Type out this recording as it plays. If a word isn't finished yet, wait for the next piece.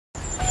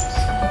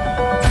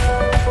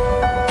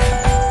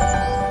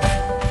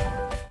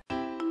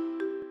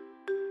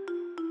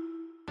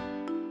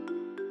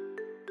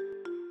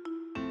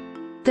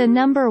The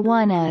number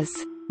 1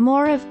 is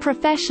Mouriv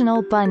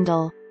Professional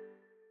Bundle.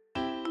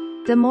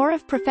 The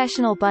Mouriv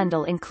Professional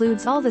Bundle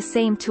includes all the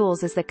same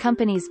tools as the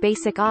company's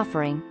basic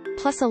offering,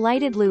 plus a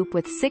lighted loupe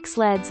with 6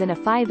 LEDs and a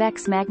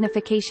 5x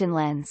magnification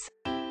lens.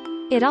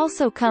 It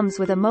also comes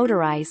with a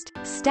motorized,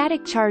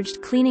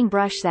 static-charged cleaning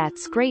brush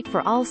that's great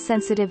for all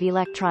sensitive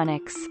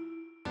electronics.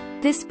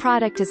 This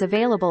product is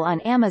available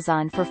on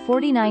Amazon for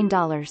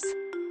 $49.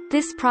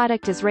 This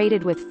product is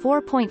rated with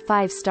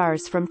 4.5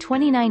 stars from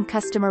 29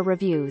 customer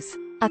reviews.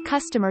 A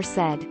customer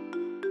said,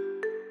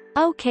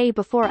 "Okay,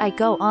 before I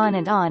go on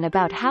and on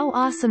about how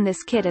awesome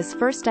this kit is,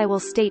 first I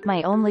will state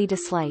my only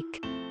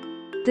dislike.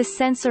 The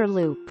sensor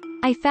loop.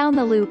 I found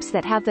the loops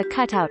that have the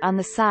cutout on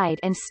the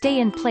side and stay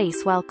in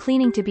place while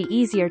cleaning to be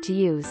easier to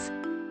use.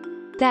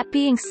 That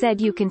being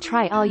said, you can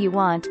try all you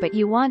want, but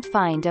you won't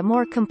find a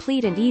more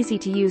complete and easy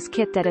to use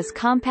kit that is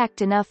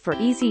compact enough for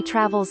easy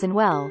travels and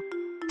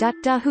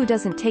who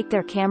doesn't take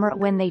their camera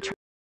when they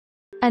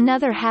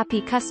Another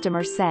happy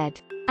customer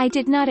said, "I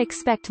did not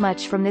expect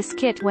much from this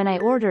kit when I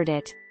ordered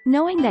it,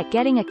 knowing that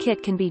getting a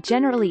kit can be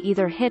generally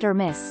either hit or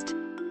missed.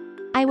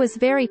 I was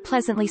very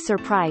pleasantly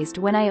surprised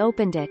when I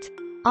opened it.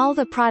 All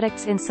the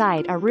products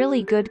inside are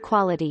really good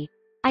quality.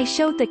 I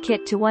showed the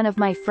kit to one of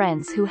my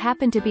friends who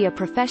happened to be a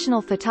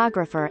professional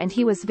photographer and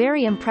he was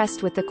very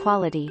impressed with the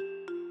quality.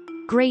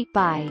 Great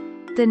buy."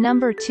 The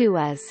number 2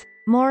 is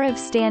Mouriv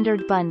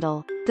Standard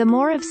Bundle. The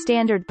Mouriv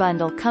Standard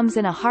Bundle comes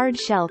in a hard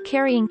shell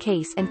carrying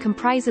case and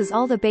comprises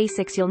all the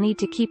basics you'll need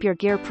to keep your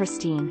gear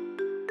pristine.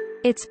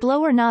 Its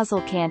blower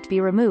nozzle can't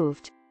be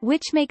removed,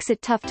 which makes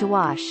it tough to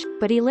wash,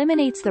 but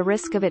eliminates the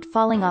risk of it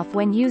falling off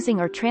when using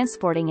or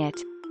transporting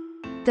it.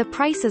 The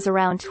price is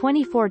around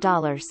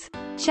 $24.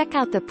 Check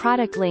out the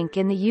product link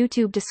in the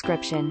YouTube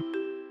description.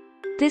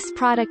 This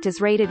product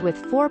is rated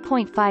with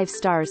 4.5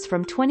 stars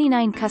from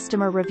 29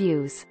 customer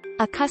reviews.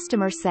 A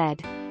customer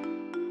said,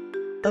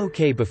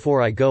 "Okay,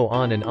 before I go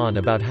on and on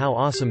about how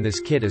awesome this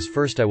kit is,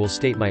 first I will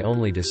state my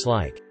only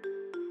dislike.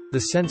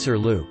 The sensor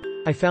loop.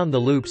 I found the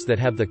loops that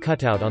have the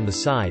cutout on the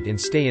side and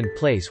stay in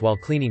place while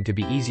cleaning to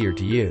be easier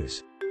to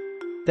use.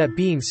 That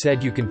being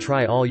said, you can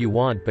try all you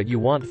want, but you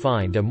won't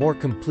find a more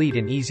complete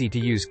and easy to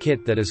use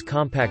kit that is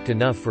compact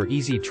enough for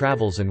easy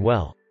travels and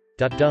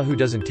who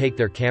doesn't take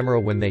their camera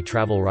when they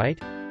travel, right?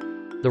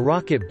 The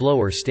rocket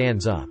blower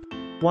stands up.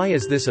 Why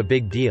is this a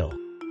big deal?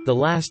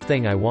 The last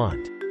thing I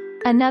want."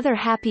 Another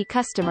happy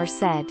customer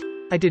said,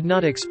 "I did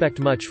not expect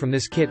much from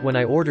this kit when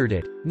I ordered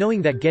it,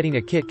 knowing that getting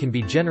a kit can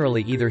be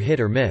generally either hit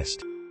or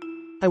missed.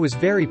 I was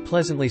very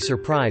pleasantly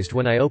surprised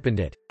when I opened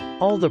it.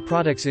 All the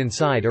products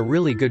inside are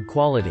really good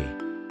quality.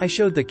 I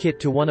showed the kit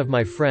to one of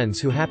my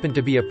friends who happened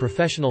to be a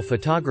professional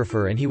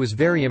photographer and he was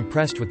very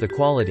impressed with the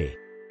quality.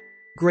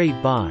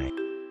 Great buy."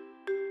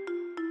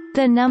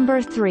 The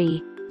number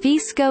 3.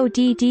 Vsgo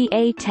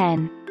Dda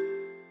 10.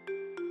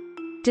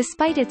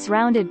 Despite its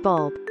rounded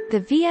bulb, the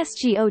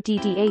Vsgo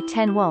Dda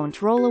 10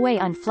 won't roll away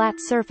on flat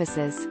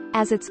surfaces,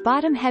 as its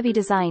bottom-heavy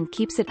design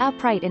keeps it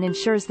upright and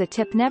ensures the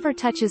tip never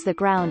touches the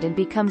ground and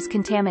becomes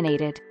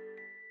contaminated.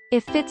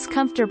 It fits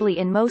comfortably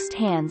in most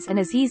hands and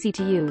is easy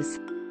to use.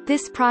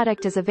 This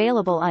product is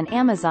available on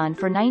Amazon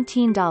for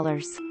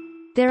 $19.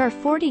 There are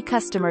 40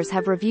 customers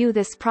have reviewed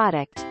this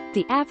product.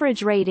 The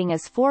average rating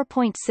is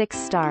 4.6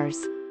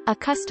 stars. A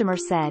customer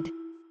said,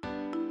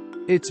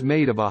 "It's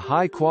made of a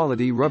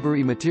high-quality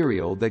rubbery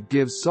material that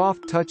gives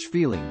soft touch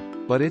feeling,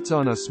 but it's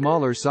on a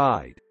smaller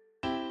side.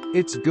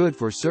 It's good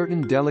for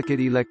certain delicate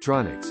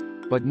electronics,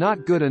 but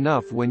not good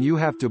enough when you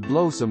have to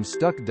blow some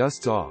stuck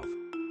dusts off.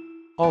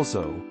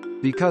 Also,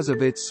 because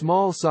of its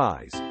small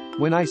size,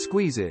 when I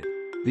squeeze it,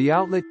 the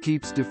outlet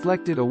keeps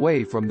deflected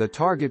away from the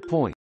target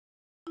point."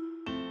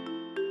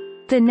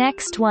 The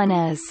next one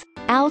is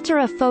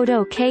Altura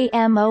Photo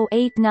Km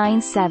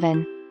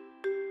 0897.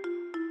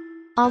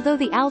 Although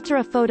the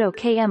Altura Photo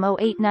Km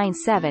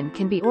 0897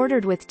 can be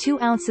ordered with 2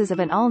 ounces of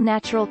an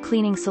all-natural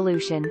cleaning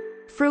solution,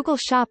 frugal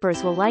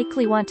shoppers will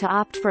likely want to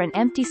opt for an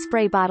empty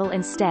spray bottle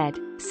instead,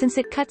 since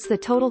it cuts the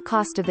total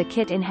cost of the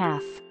kit in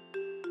half.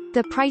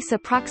 The price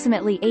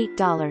approximately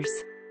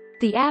 $8.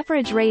 The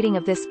average rating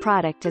of this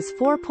product is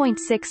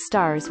 4.6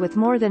 stars with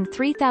more than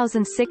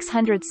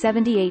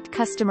 3,678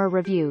 customer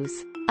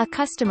reviews. A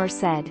customer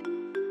said,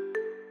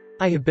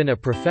 "I have been a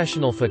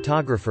professional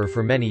photographer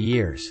for many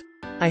years.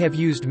 I have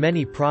used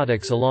many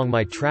products along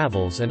my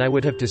travels and I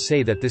would have to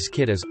say that this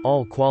kit is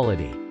all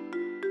quality.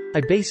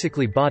 I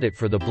basically bought it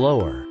for the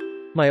blower.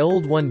 My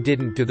old one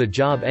didn't do the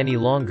job any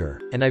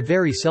longer, and I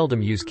very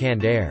seldom use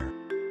canned air.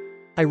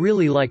 I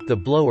really liked the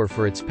blower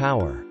for its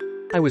power.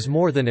 I was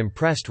more than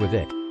impressed with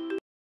it."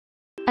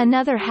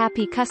 Another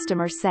happy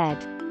customer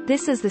said,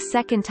 "This is the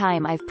second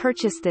time I've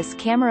purchased this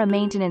camera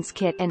maintenance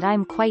kit and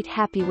I'm quite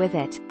happy with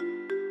it.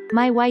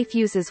 My wife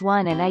uses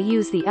one and I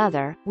use the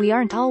other. We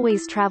aren't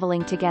always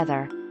traveling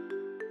together.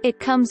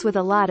 It comes with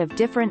a lot of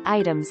different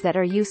items that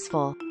are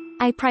useful.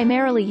 I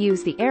primarily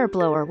use the air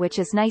blower, which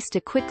is nice to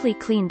quickly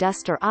clean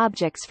dust or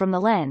objects from the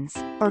lens,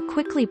 or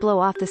quickly blow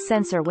off the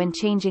sensor when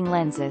changing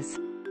lenses.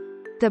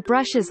 The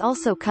brushes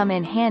also come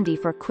in handy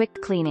for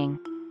quick cleaning.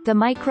 The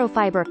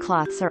microfiber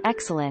cloths are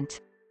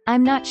excellent.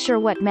 I'm not sure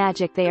what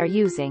magic they are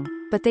using,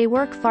 but they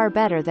work far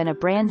better than a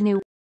brand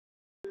new.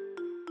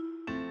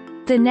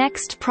 The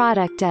next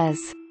product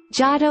is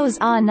Giottos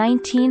Aa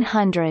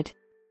 1900.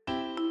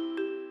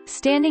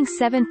 Standing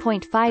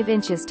 7.5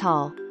 inches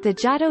tall, the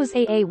Giottos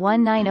Aa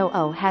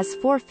 1900 has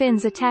 4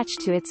 fins attached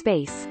to its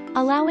base,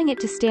 allowing it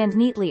to stand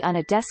neatly on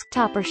a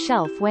desktop or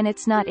shelf when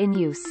it's not in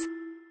use.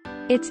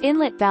 Its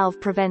inlet valve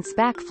prevents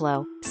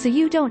backflow, so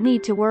you don't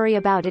need to worry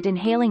about it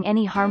inhaling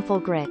any harmful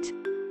grit.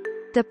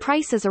 The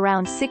price is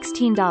around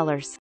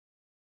 $16.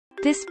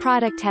 This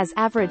product has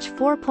average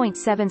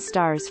 4.7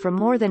 stars from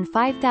more than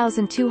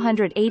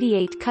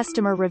 5,288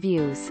 customer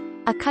reviews.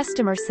 A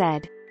customer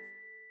said,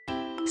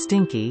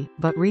 "Stinky,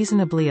 but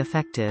reasonably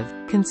effective,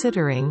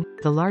 considering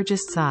the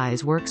largest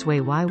size works way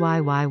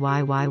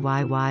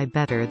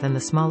better than the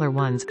smaller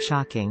ones.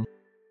 Shocking.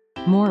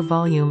 More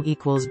volume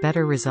equals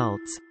better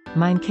results.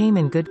 Mine came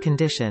in good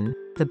condition.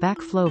 The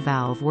backflow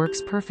valve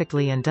works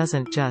perfectly and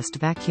doesn't just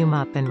vacuum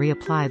up and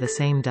reapply the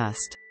same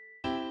dust.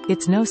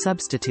 It's no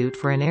substitute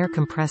for an air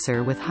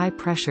compressor with high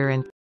pressure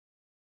and."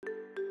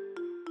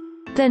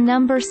 The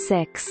number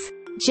 6.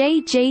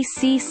 Jjc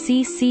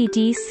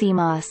Ccd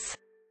Cmos.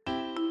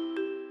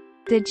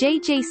 The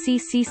Jjc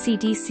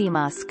Ccd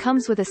Cmos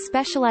comes with a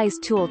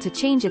specialized tool to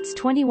change its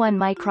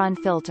 21-micron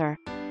filter.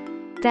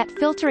 That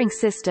filtering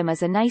system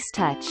is a nice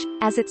touch,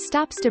 as it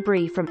stops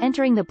debris from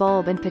entering the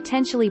bulb and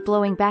potentially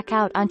blowing back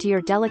out onto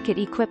your delicate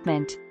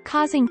equipment,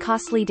 causing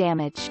costly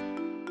damage.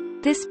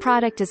 This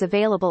product is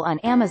available on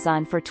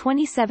Amazon for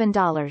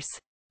 $27.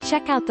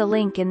 Check out the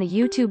link in the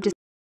YouTube description.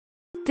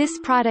 This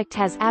product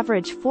has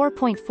average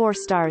 4.4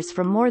 stars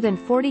from more than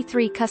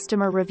 43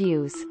 customer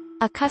reviews.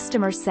 A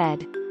customer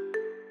said,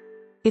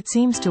 "It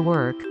seems to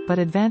work, but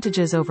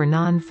advantages over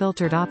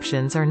non-filtered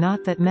options are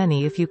not that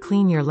many if you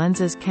clean your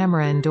lenses,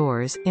 camera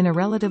indoors, in a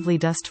relatively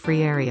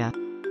dust-free area.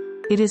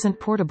 It isn't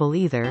portable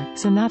either,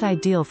 so not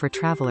ideal for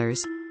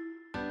travelers."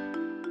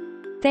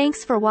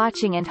 Thanks for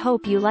watching and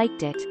hope you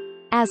liked it.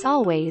 As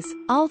always,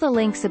 all the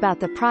links about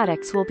the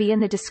products will be in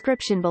the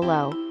description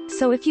below,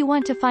 so if you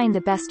want to find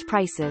the best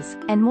prices,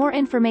 and more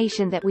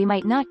information that we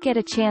might not get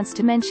a chance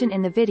to mention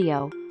in the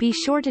video, be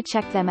sure to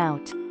check them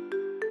out.